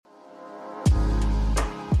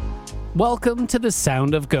Welcome to the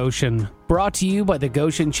Sound of Goshen, brought to you by the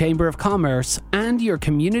Goshen Chamber of Commerce and your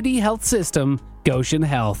community health system, Goshen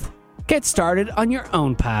Health. Get started on your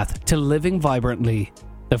own path to living vibrantly.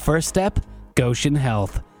 The first step, Goshen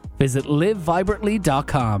Health. Visit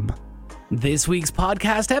livevibrantly.com. This week's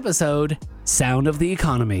podcast episode, Sound of the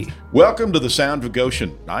Economy. Welcome to the Sound of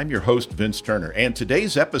Goshen. I'm your host, Vince Turner, and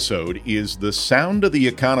today's episode is the Sound of the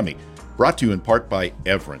Economy, brought to you in part by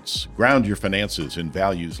Everence. Ground your finances in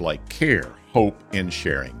values like care, hope, and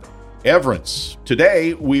sharing. Everence.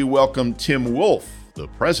 Today, we welcome Tim Wolf, the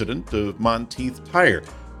president of Monteith Tire,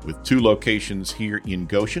 with 2 locations here in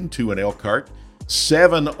Goshen, 2 in Elkhart,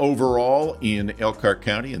 7 overall in Elkhart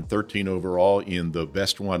County, and 13 overall in the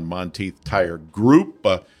Best One Monteith Tire group.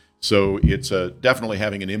 So it's definitely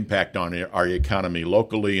having an impact on our economy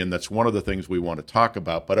locally, and that's one of the things we want to talk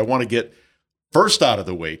about. But I want to get first out of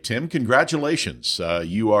the way, Tim, congratulations.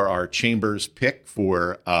 You are our Chamber's pick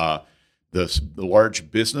for the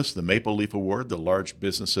large business, the Maple Leaf Award, the large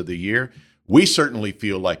business of the year. We certainly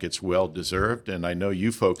feel like it's well-deserved, and I know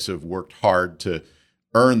you folks have worked hard to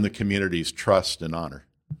earn the community's trust and honor.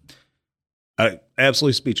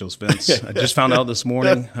 Absolutely speechless, Vince. I just found out this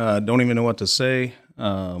morning. Don't even know what to say.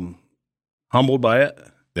 Humbled by it.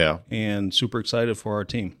 Yeah. And super excited for our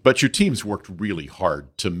team. But your team's worked really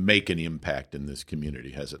hard to make an impact in this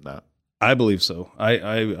community, has it not? I believe so.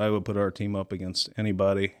 I would put our team up against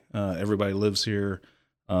anybody. Everybody lives here,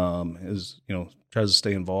 tries to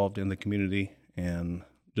stay involved in the community and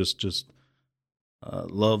just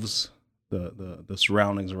loves the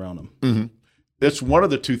surroundings around them. Mm-hmm. That's one of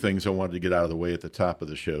the 2 things I wanted to get out of the way at the top of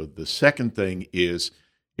the show. The second thing is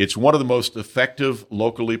it's one of the most effective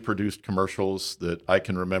locally produced commercials that I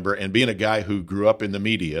can remember. And being a guy who grew up in the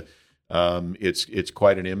media, it's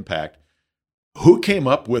quite an impact. Who came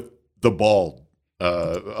up with the bald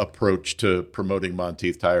approach to promoting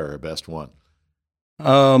Monteith Tire, our Best One?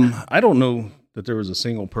 I don't know that there was a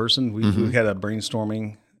single person. We had a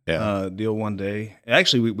brainstorming deal one day.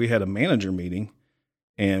 Actually, we had a manager meeting,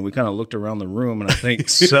 and we kind of looked around the room, and I think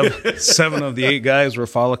 7 of the 8 guys were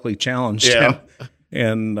follically challenged. Yeah.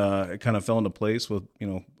 And it kind of fell into place with,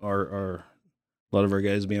 our a lot of our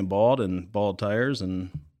guys being bald and bald tires,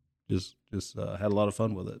 and just had a lot of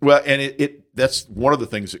fun with it. Well, and that's one of the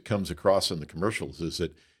things that comes across in the commercials is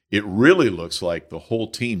that it really looks like the whole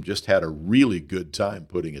team just had a really good time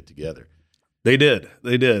putting it together. They did.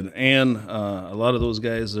 And a lot of those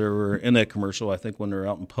guys that were in that commercial, I think when they're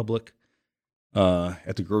out in public,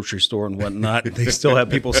 at the grocery store and whatnot, they still have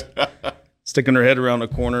people sticking their head around the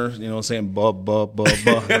corner, saying "bub bub bub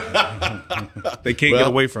bub." They can't get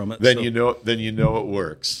away from it. Then you know it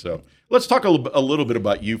works. So let's talk a little bit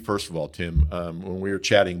about you first of all, Tim. When we were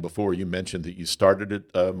chatting before, you mentioned that you started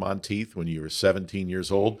at Monteith when you were 17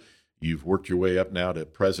 years old. You've worked your way up now to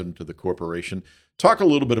president of the corporation. Talk a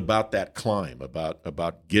little bit about that climb,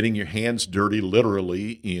 about getting your hands dirty,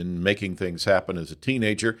 literally, in making things happen as a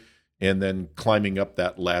teenager, and then climbing up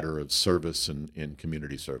that ladder of service and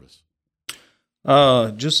community service.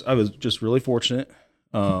 I was just really fortunate.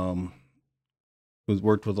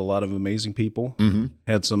 Worked with a lot of amazing people. Mm-hmm.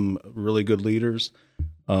 Had some really good leaders.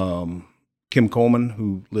 Kim Coleman,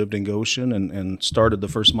 who lived in Goshen and started the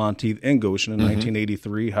first Monteith in Goshen in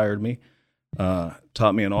 1983, hired me.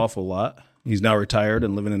 Taught me an awful lot. He's now retired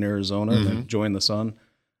and living in Arizona and enjoying the sun.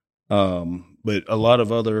 But a lot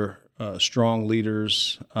of other strong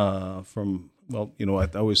leaders from. Well, I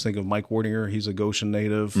always think of Mike Wardinger. He's a Goshen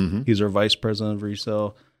native. Mm-hmm. He's our vice president of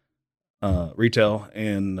retail.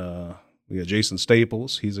 And we got Jason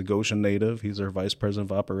Staples. He's a Goshen native. He's our vice president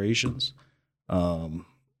of operations.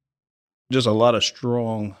 Just a lot of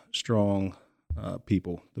strong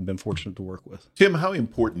people that I've been fortunate to work with. Tim, how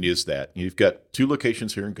important is that? You've got 2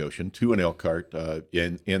 locations here in Goshen, 2 in Elkhart,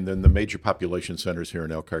 and then the major population centers here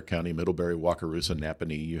in Elkhart County, Middlebury, Wakarusa,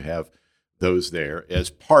 Napanee. You have those there as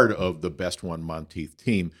part of the Best One Monteith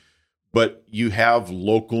team. But you have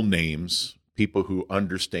local names, people who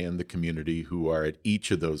understand the community, who are at each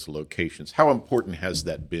of those locations. How important has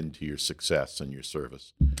that been to your success and your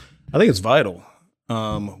service? I think it's vital.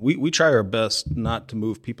 We try our best not to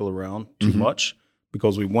move people around too much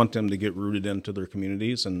because we want them to get rooted into their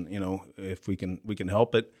communities. And, if we can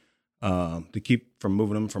help it, to keep from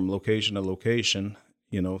moving them from location to location.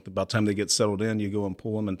 About the time they get settled in, you go and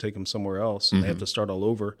pull them and take them somewhere else, and they have to start all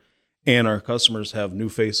over. And our customers have new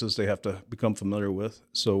faces they have to become familiar with.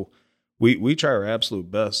 So we try our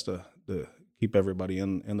absolute best to keep everybody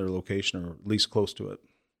in their location or at least close to it.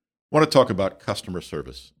 I want to talk about customer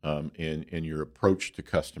service and your approach to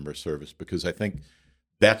customer service, because I think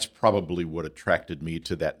that's probably what attracted me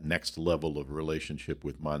to that next level of relationship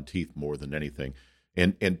with Monteith more than anything.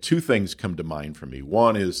 And two things come to mind for me.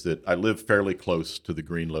 One is that I live fairly close to the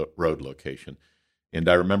Green Road location. And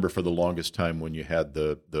I remember for the longest time when you had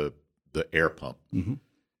the air pump. Mm-hmm.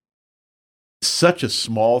 Such a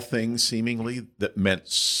small thing, seemingly, that meant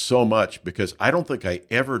so much, because I don't think I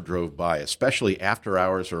ever drove by, especially after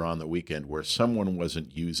hours or on the weekend, where someone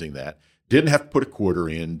wasn't using that, didn't have to put a quarter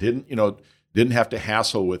in, didn't have to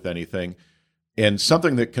hassle with anything. And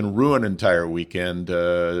something that can ruin an entire weekend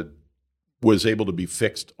was able to be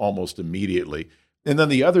fixed almost immediately. And then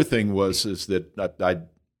the other thing is that I'd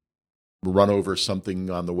run over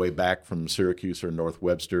something on the way back from Syracuse or North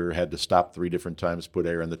Webster, had to stop 3 different times, put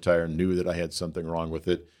air in the tire, knew that I had something wrong with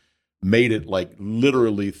it, made it like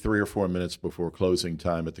literally 3 or 4 minutes before closing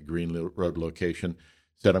time at the Green Road location,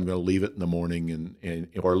 said I'm going to leave it in the morning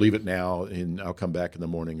or leave it now and I'll come back in the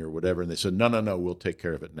morning or whatever. And they said, no, we'll take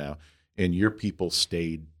care of it now. And your people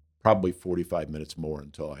stayed probably 45 minutes more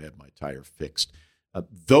until I had my tire fixed.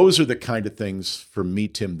 Those are the kind of things for me,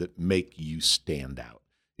 Tim, that make you stand out.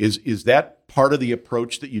 Is that part of the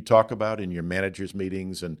approach that you talk about in your managers'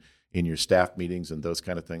 meetings and in your staff meetings and those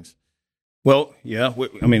kind of things? Well, yeah.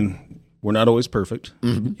 We're not always perfect,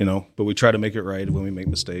 but we try to make it right when we make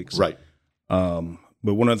mistakes. Right.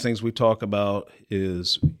 But one of the things we talk about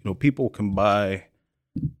is, people can buy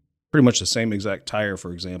pretty much the same exact tire,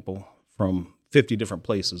 for example, from 50 different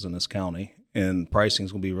places in this county, and pricing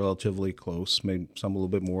is going to be relatively close, maybe some a little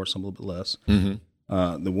bit more, some a little bit less.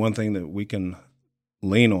 Mm-hmm. The one thing that we can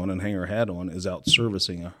lean on and hang our hat on is out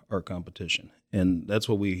servicing our competition. And that's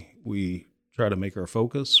what we try to make our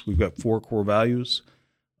focus. We've got 4 core values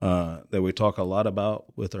that we talk a lot about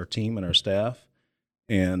with our team and our staff,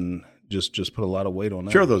 and just put a lot of weight on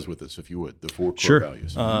that. Share those with us, if you would, the 4 core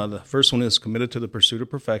values. The first one is committed to the pursuit of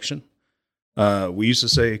perfection. We used to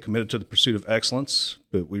say committed to the pursuit of excellence,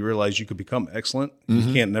 but we realized you could become excellent. Mm-hmm.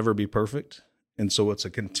 You can't never be perfect. And so it's a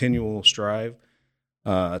continual strive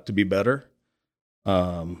to be better.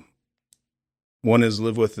 One is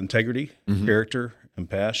live with integrity, character, and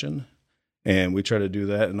passion. And we try to do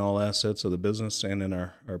that in all assets of the business and in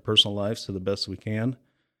our personal lives to the best we can.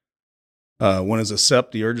 One is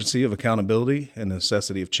accept the urgency of accountability and the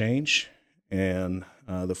necessity of change. And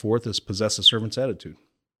the fourth is possess a servant's attitude.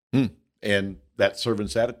 And that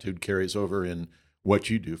servant's attitude carries over in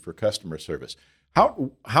what you do for customer service.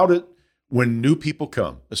 When new people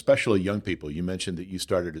come, especially young people, you mentioned that you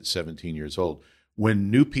started at 17 years old.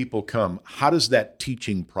 When new people come, how does that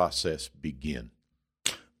teaching process begin?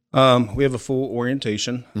 We have a full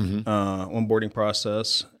orientation, onboarding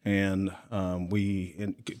process, and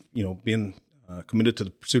being committed to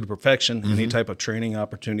the pursuit of perfection, any type of training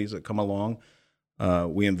opportunities that come along,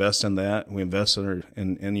 we invest in that. We invest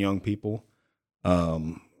in young people.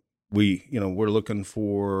 We're looking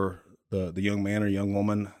for the young man or young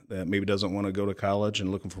woman that maybe doesn't want to go to college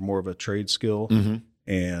and looking for more of a trade skill.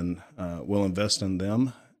 And we'll invest in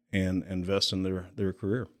them and invest in their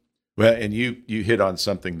career. Well, and you hit on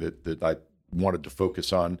something that I wanted to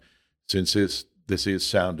focus on, since this is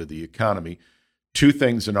Sound of the Economy. 2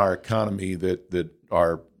 things in our economy that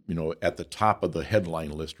are at the top of the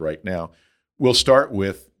headline list right now. We'll start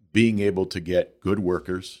with being able to get good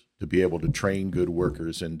workers, to be able to train good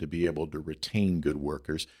workers, and to be able to retain good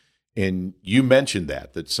workers. And you mentioned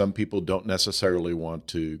that some people don't necessarily want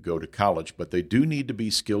to go to college, but they do need to be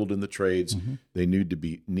skilled in the trades. They need to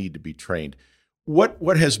be trained.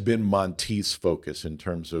 What has been Monteith's focus in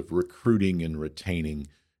terms of recruiting and retaining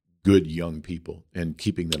good young people and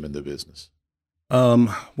keeping them in the business?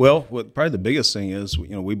 Probably the biggest thing is,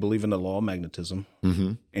 we believe in the law of magnetism,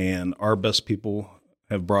 and our best people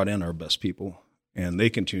have brought in our best people, and they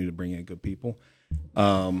continue to bring in good people.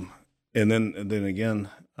 And then again,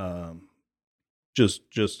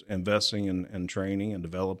 just investing in training and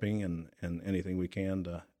developing and anything we can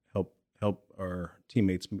to help our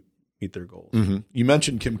teammates meet their goals. You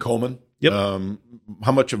mentioned Kim Coleman. Yep.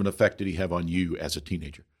 How much of an effect did he have on you as a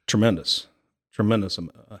teenager? Tremendous.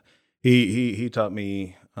 He taught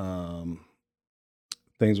me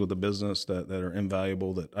things with the business that are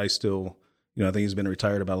invaluable that I still, I think he's been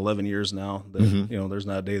retired about 11 years now. That, there's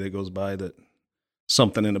not a day that goes by that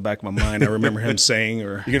something in the back of my mind I remember him saying.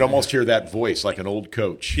 Or you can almost hear that voice like an old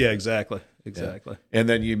coach. Yeah, exactly. Yeah. And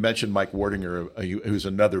then you mentioned Mike Wardinger, who's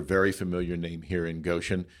another very familiar name here in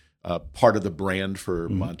Goshen, part of the brand for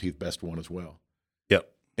Monteith Best One as well. Yep.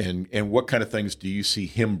 And what kind of things do you see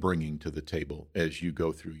him bringing to the table as you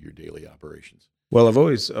go through your daily operations? Well, I've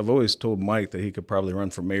always told Mike that he could probably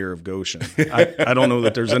run for mayor of Goshen. I don't know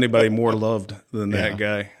that there's anybody more loved than that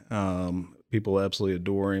guy. People absolutely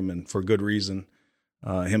adore him, and for good reason.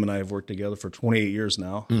 Him and I have worked together for 28 years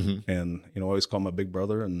now, and I always call him my big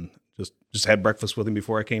brother, and just had breakfast with him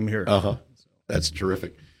before I came here. That's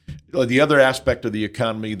terrific. The other aspect of the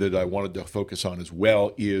economy that I wanted to focus on as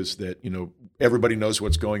well is that everybody knows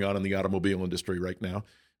what's going on in the automobile industry right now.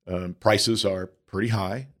 Prices are pretty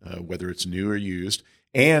high, whether it's new or used,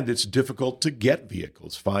 and it's difficult to get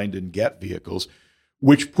vehicles, find and get vehicles,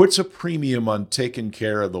 which puts a premium on taking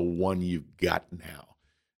care of the one you've got now.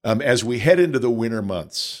 As we head into the winter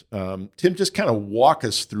months, Tim, just kind of walk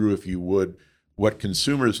us through, if you would, what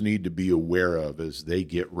consumers need to be aware of as they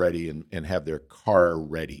get ready and have their car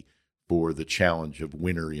ready for the challenge of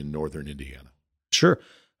winter in northern Indiana. Sure.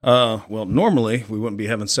 Well, normally we wouldn't be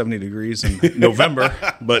having 70 degrees in November,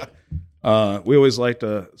 but we always like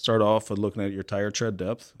to start off with looking at your tire tread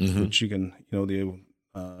depth, which you can,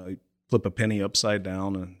 flip a penny upside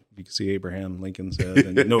down and you can see Abraham Lincoln's head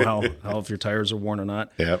and you know how if your tires are worn or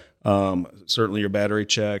not. Yep. Certainly your battery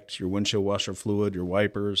checked, your windshield washer fluid, your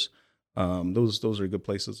wipers. Those are good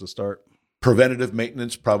places to start. Preventative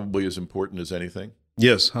maintenance probably as important as anything.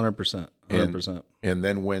 Yes, 100%. 100%. And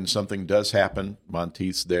then when something does happen,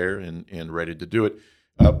 Monteith's there and ready to do it.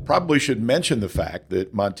 Probably should mention the fact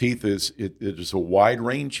that Monteith it is a wide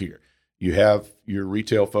range here. You have your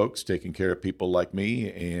retail folks taking care of people like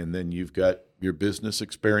me, and then you've got your business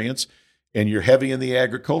experience, and you're heavy in the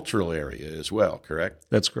agricultural area as well, correct?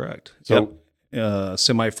 That's correct. So,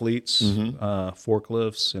 semi-fleets,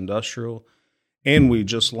 forklifts, industrial, and we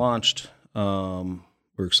just launched.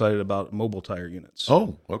 We're excited about mobile tire units.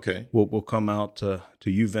 Oh, okay. We'll come out to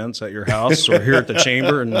U-Vents at your house or here at the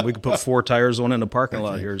chamber, and we can put 4 tires on in the parking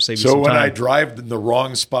lot here to save you some time. So when I drive in the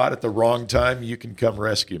wrong spot at the wrong time, you can come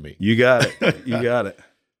rescue me. You got it. You got it.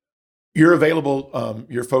 You're available.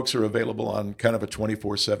 Your folks are available on kind of a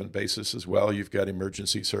 24/7 basis as well. You've got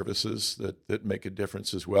emergency services that make a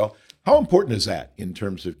difference as well. How important is that in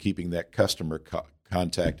terms of keeping that customer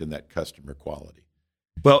contact and that customer quality?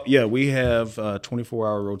 Well, yeah, we have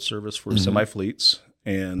 24-hour road service for semi-fleets,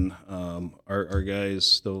 and our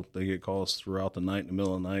guys, they get calls throughout the night, in the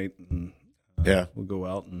middle of the night, and we'll go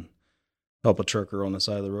out and help a trucker on the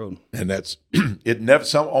side of the road. And that's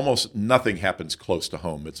almost nothing happens close to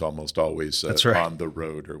home. It's almost always That's right. on the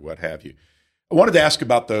road or what have you. I wanted to ask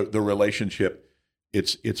about the relationship.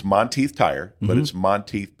 It's Monteith Tire, but it's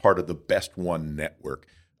Monteith part of the Best One network.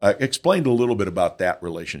 Explain a little bit about that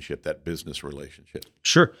relationship, that business relationship.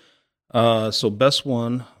 Sure. So Best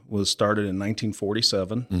One was started in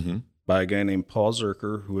 1947 by a guy named Paul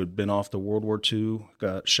Zerker, who had been off to World War II,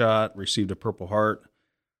 got shot, received a Purple Heart.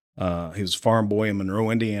 He was a farm boy in Monroe,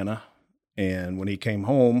 Indiana. And when he came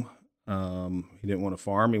home, he didn't want to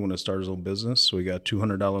farm. He wanted to start his own business. So he got a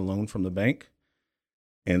 $200 loan from the bank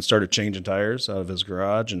and started changing tires out of his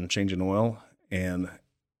garage and changing oil. And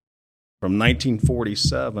from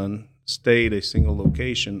 1947, stayed a single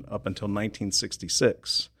location up until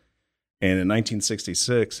 1966. And in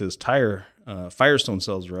 1966, his Firestone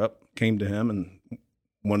sales rep came to him and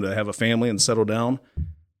wanted to have a family and settle down,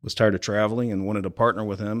 was tired of traveling and wanted to partner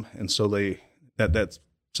with him. And so that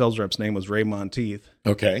sales rep's name was Ray Monteith.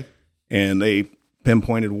 Okay. And they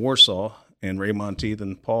pinpointed Warsaw, and Ray Monteith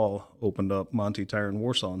and Paul opened up Monteith Tire in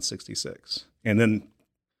Warsaw in 66. And then,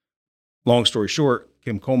 long story short,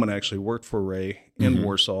 Kim Coleman actually worked for Ray in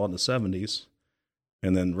Warsaw in the 70s.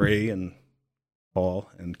 And then Ray and Paul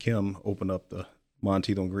and Kim opened up the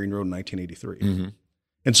Monteith on Green Road in 1983.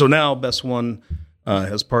 And so now Best One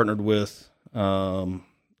has partnered with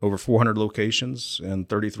over 400 locations in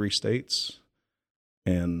 33 states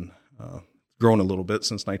and grown a little bit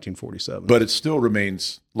since 1947. But it still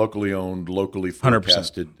remains locally owned, locally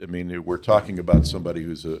forecasted. 100%. I mean, we're talking about somebody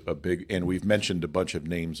who's a big, and we've mentioned a bunch of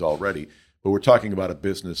names already, but we're talking about a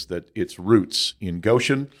business that its roots in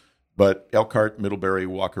Goshen, but Elkhart, Middlebury,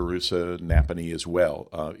 Wakarusa, Napanee as well.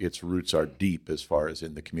 Its roots are deep as far as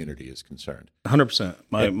in the community is concerned. 100%.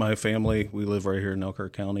 My family, we live right here in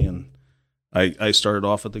Elkhart County, and I started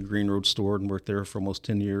off at the Green Road store and worked there for almost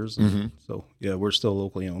 10 years. So, yeah, we're still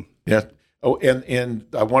locally owned. Yeah. Oh, and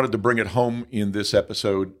I wanted to bring it home in this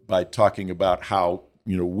episode by talking about how,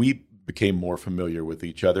 we became more familiar with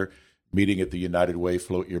each other, meeting at the United Way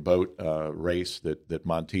Float Your Boat race that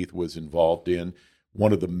Monteith was involved in,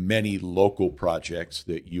 one of the many local projects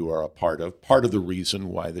that you are a part of the reason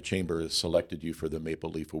why the Chamber has selected you for the Maple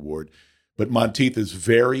Leaf Award. But Monteith is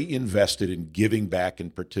very invested in giving back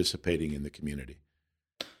and participating in the community.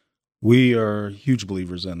 We are huge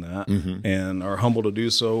believers in that and are humbled to do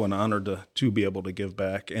so and honored to be able to give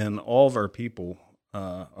back. And all of our people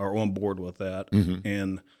are on board with that.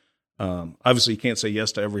 And obviously you can't say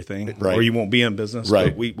yes to everything or you won't be in business.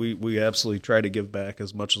 Right. But we absolutely try to give back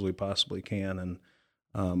as much as we possibly can. And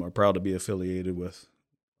are proud to be affiliated with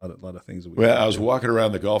a lot of things that we Well, do. I was walking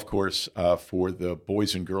around the golf course for the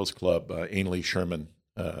Boys and Girls Club Ainley Sherman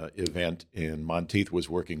event, and Monteith was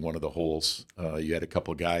working one of the holes. You had a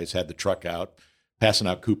couple of guys, had the truck out, passing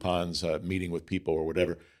out coupons, meeting with people or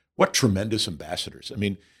whatever. What tremendous ambassadors. I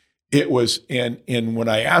mean, it was, and when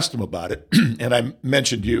I asked him about it, and I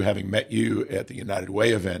mentioned you, having met you at the United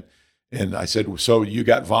Way event, and I said, so you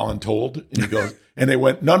got voluntold? And he goes, and they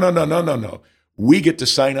went, no. We get to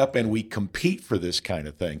sign up and we compete for this kind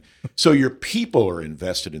of thing. So your people are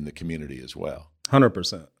invested in the community as well.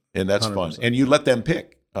 100%. And that's 100%. fun. And you let them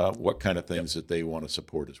pick what kind of things that they want to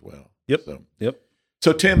support as well. Yep. So, Yep.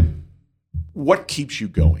 So Tim, what keeps you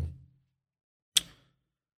going?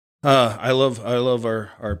 I love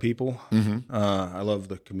our people. Mm-hmm. I love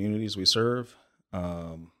the communities we serve.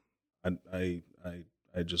 I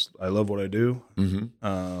love what I do.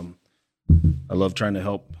 Mm-hmm. I love trying to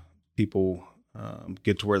help people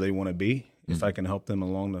get to where they want to be. If Mm-hmm. I can help them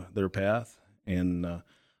along their path, and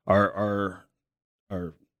our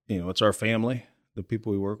it's our family. The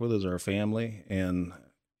people we work with is our family, and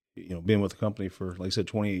being with the company for, like I said,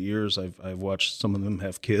 28 years, I've watched some of them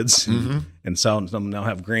have kids, Mm-hmm. and some of them now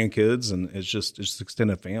have grandkids, and it's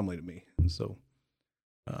extended family to me. And so,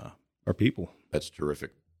 our people. That's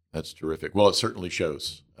terrific. That's terrific. Well, it certainly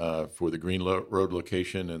shows for the Green Road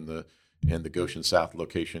location and the Goshen South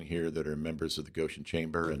location here that are members of the Goshen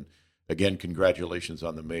Chamber. And again, congratulations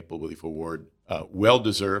on the Maple Leaf Award. Well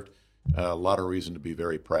deserved. A lot of reason to be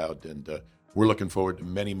very proud. And we're looking forward to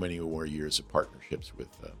many, many more years of partnerships with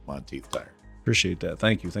Monteith Tire. Appreciate that.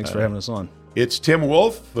 Thank you. Thanks for having us on. It's Tim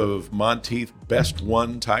Wolf of Monteith Best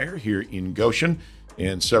One Tire here in Goshen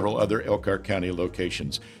and several other Elkhart County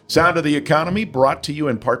locations. Sound of the Economy brought to you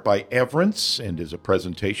in part by Everence and is a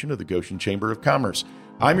presentation of the Goshen Chamber of Commerce.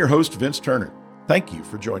 I'm your host, Vince Turner. Thank you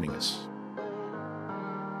for joining us.